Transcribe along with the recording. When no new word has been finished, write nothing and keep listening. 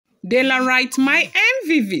Daylight, my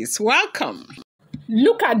MVVs, welcome.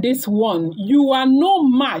 Look at this one. You are no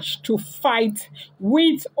match to fight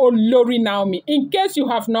with Olori Naomi. In case you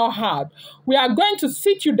have not heard, we are going to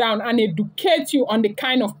sit you down and educate you on the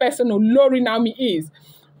kind of person Olori Naomi is.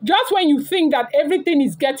 Just when you think that everything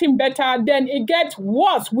is getting better, then it gets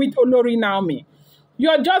worse with Olori Naomi.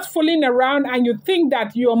 You're just fooling around and you think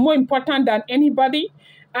that you're more important than anybody.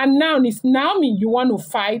 And now it's Naomi you want to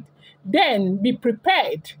fight. Then be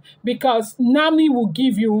prepared, because Naomi will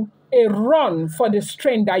give you a run for the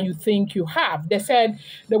strength that you think you have. They said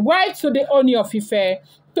the wife to the Ooni of Ife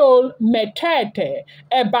told Metete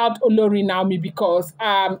about Olori Naomi because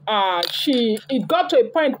it got to a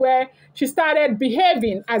point where she started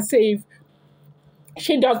behaving as if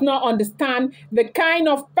she does not understand the kind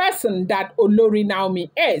of person that Olori Naomi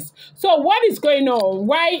is. So what is going on?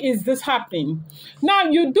 Why is this happening? Now,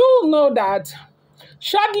 you do know that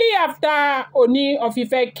shortly after Ooni of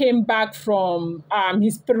Ife came back from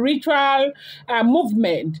his spiritual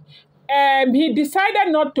movement, he decided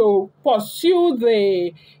not to pursue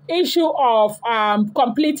the issue of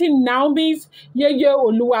completing Naomi's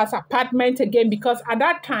Yeyeluwa's apartment again, because at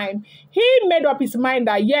that time, he made up his mind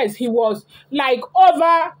that, yes, he was like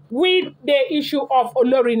over with the issue of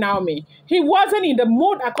Olori Naomi. He wasn't in the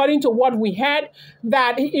mood, according to what we heard,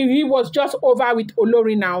 that he was just over with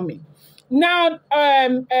Olori Naomi. Now,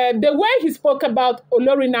 the way he spoke about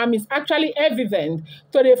Olori Naomi is actually evident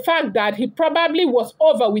to the fact that he probably was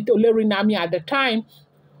over with Olori Naomi at the time.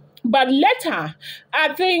 But later,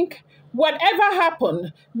 I think whatever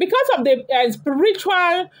happened, because of the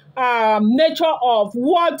spiritual nature of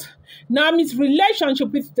what Naomi's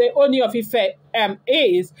relationship with the Ooni of Ife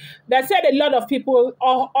is, they said a lot of people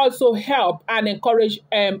also help and encourage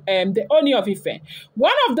the Ooni of Ife.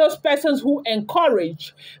 One of those persons who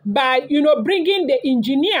encouraged by, bringing the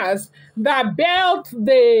engineers that built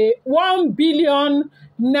the 1 billion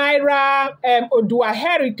naira Odua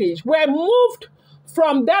heritage were moved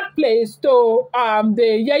from that place to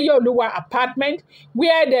the Yeyeluwa apartment,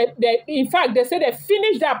 where in fact, they said they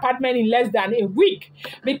finished the apartment in less than a week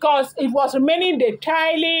because it was remaining the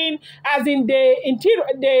tiling, as in the interior,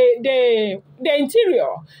 the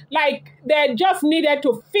interior. Like, they just needed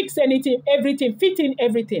to fix everything, fit in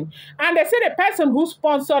everything. And they said the person who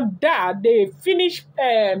sponsored that, the finishing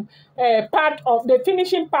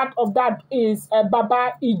part of that is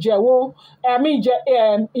Baba Ijebo,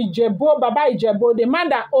 Baba Ijebo, the man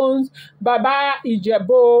that owns Baba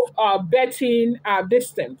Ijebo betting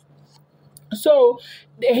distance. So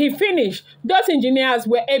he finished. Those engineers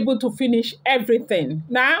were able to finish everything.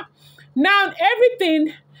 Now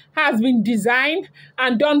everything has been designed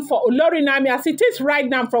and done for Olori Naomi as it is right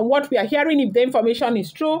now. From what we are hearing, if the information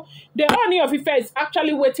is true, the Ooni of Ife is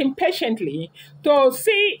actually waiting patiently to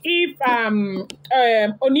see if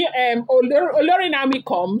Olori Naomi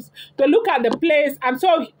comes to look at the place, and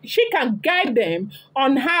so she can guide them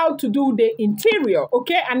on how to do the interior,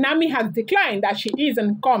 okay? And Naomi has declined that she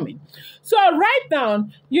isn't coming. So right now,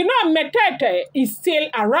 Metete is still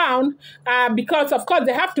around because, of course,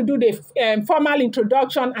 they have to do the formal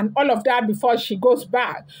introduction and all of that before she goes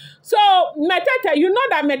back. So Metete, you know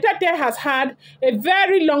that Metete has had a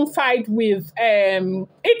very long fight with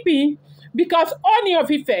Ipi, because Ooni of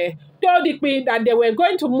Ife told Ipi that they were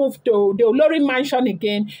going to move to the Olori mansion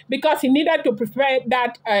again because he needed to prepare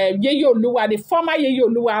that Yeyeluwa, the former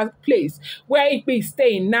Yeyeluwa place where Ipi is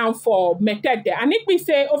staying now, for Metete. And Ipi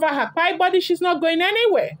say over her pie body, she's not going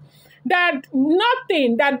anywhere. That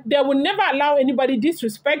they will never allow anybody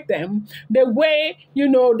disrespect them the way,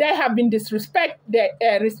 they have been disrespected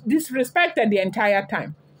the entire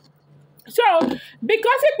time. So,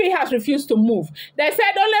 because Ipi has refused to move, they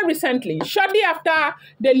said only recently, shortly after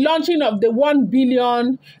the launching of the 1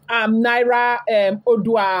 billion naira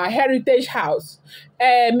Odua heritage house,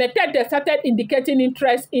 Metete started indicating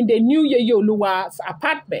interest in the new Yeyeluwa's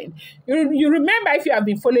apartment. You remember, if you have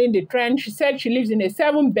been following the trend, she said she lives in a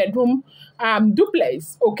 7-bedroom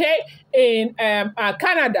duplex, okay, in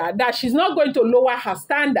Canada, that she's not going to lower her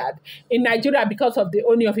standard in Nigeria because of the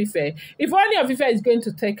Ooni of Ife. If Ooni of Ife is going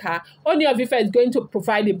to take her, Ooni of Ife is going to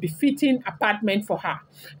provide a befitting apartment for her.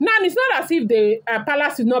 Now, it's not as if the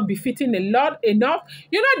palace is not befitting enough. There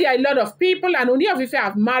are a lot of people, and Ooni of Ife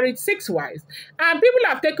have married 6 wives, and people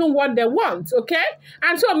have taken what they want, okay?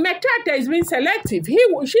 And so Metete is being selective.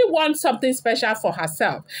 She wants something special for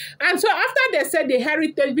herself. And so after they said the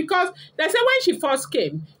heritage, because they said when she first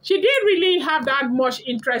came, she didn't really have that much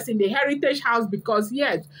interest in the heritage house because,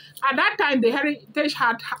 yes, at that time, the heritage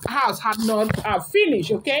house had not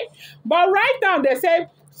finished, okay? But right now, they say,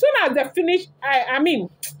 soon as they finish,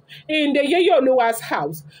 in the Yeyeluwa's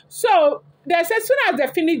house. So They said as soon as they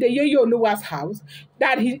finished the Yeyeluwa's house,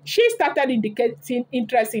 that she started indicating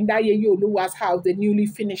interest in that Yeyeluwa's house, the newly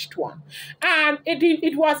finished one. And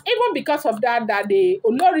it was even because of that the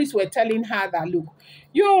Oloris were telling her that, look,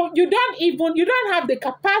 you don't have the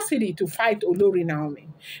capacity to fight Olori Naomi.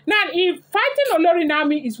 Now, if fighting Olori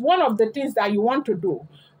Naomi is one of the things that you want to do,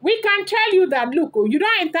 we can tell you that, look, you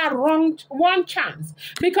don't enter one chance,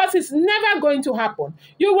 because it's never going to happen.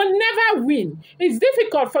 You will never win. It's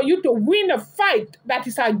difficult for you to win a fight that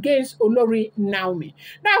is against Olori Naomi.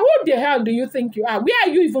 Now, who the hell do you think you are? Where are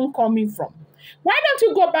you even coming from? Why don't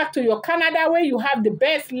you go back to your Canada where you have the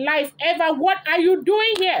best life ever? What are you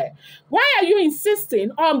doing here? Why are you insisting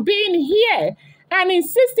on being here and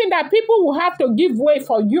insisting that people will have to give way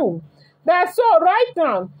for you? That's so right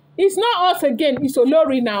now. It's not us again, it's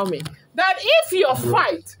Olori Naomi. That if your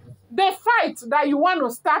fight, the fight that you want to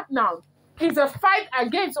start now, is a fight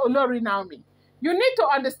against Olori Naomi, you need to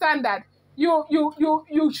understand that you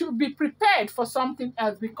should be prepared for something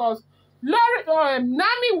else, because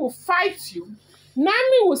Naomi will fight you.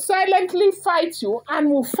 Naomi will silently fight you and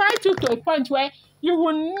will fight you to a point where you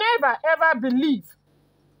will never ever believe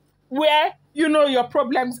where your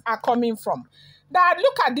problems are coming from. That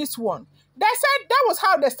look at this one. They said that was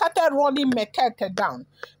how they started running Metete down.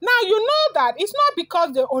 Now, you know that it's not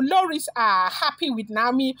because the Oloris are happy with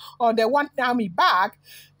Naomi or they want Naomi back,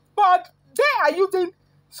 but they are using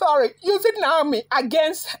Naomi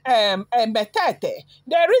against Metete.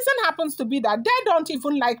 The reason happens to be that they don't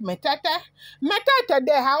even like Metete. Metete,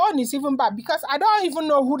 her own is even bad, because I don't even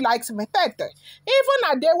know who likes Metete. Even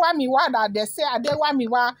Adewamiwa, that they say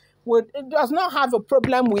Adewamiwa does not have a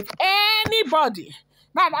problem with anybody.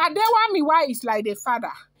 But Adewamiwa is like the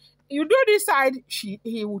father. You do this side,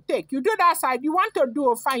 he will take. You do that side, you want to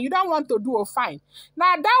do a fine. You don't want to do a fine.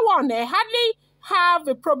 Now, that one, they hardly have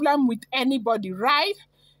a problem with anybody, right?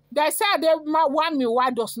 They said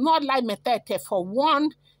Adewamiwa does not like Metete for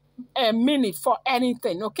 1 minute for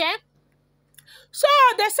anything, okay? So,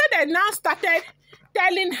 they said they now started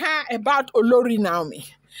telling her about Olori Naomi.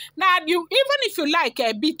 Now, even if you like,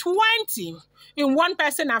 be 20 in one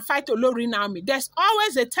person and fight Olori Naomi, there's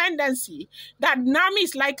always a tendency that Naomi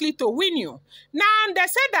is likely to win you. Now, they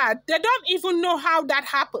say that they don't even know how that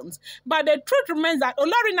happens, but the truth remains that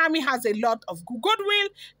Olori Naomi has a lot of goodwill.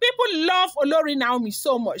 People love Olori Naomi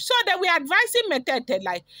so much. So they were advising Metete,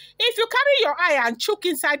 like, if you carry your eye and choke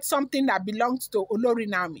inside something that belongs to Olori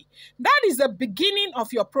Naomi, that is the beginning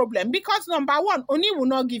of your problem, because number one, Ooni will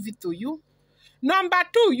not give it to you. Number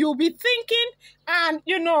two, you'll be thinking and,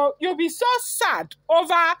 you'll be so sad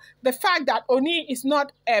over the fact that Ooni is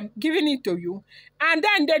not giving it to you. And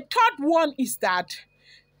then the third one is that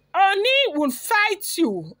Ooni will fight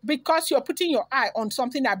you because you're putting your eye on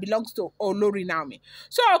something that belongs to Olori Naomi.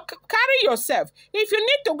 So carry yourself. If you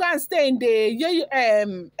need to go and stay in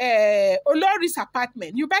the Oloris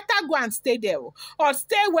apartment, you better go and stay there, or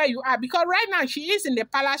stay where you are, because right now she is in the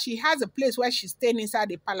palace. She has a place where she's staying inside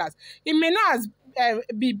the palace. It may not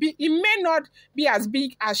it may not be as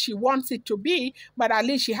big as she wants it to be, but at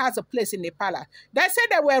least she has a place in the palace. They said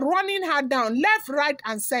they were running her down left, right,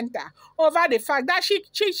 and center over the fact that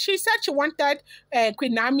she said she wanted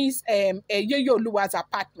Queen Naomi's Yeyeluwa's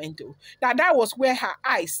apartment too. That was where her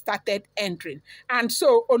eyes started entering, and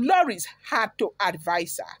so Oloris had to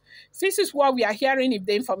advise her. This is what we are hearing. If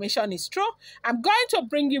the information is true, I'm going to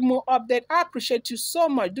bring you more update. I appreciate you so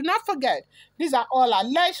much. Do not forget, these are all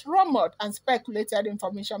alleged, rumored, and speculated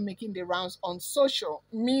information making the rounds on social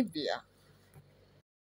media.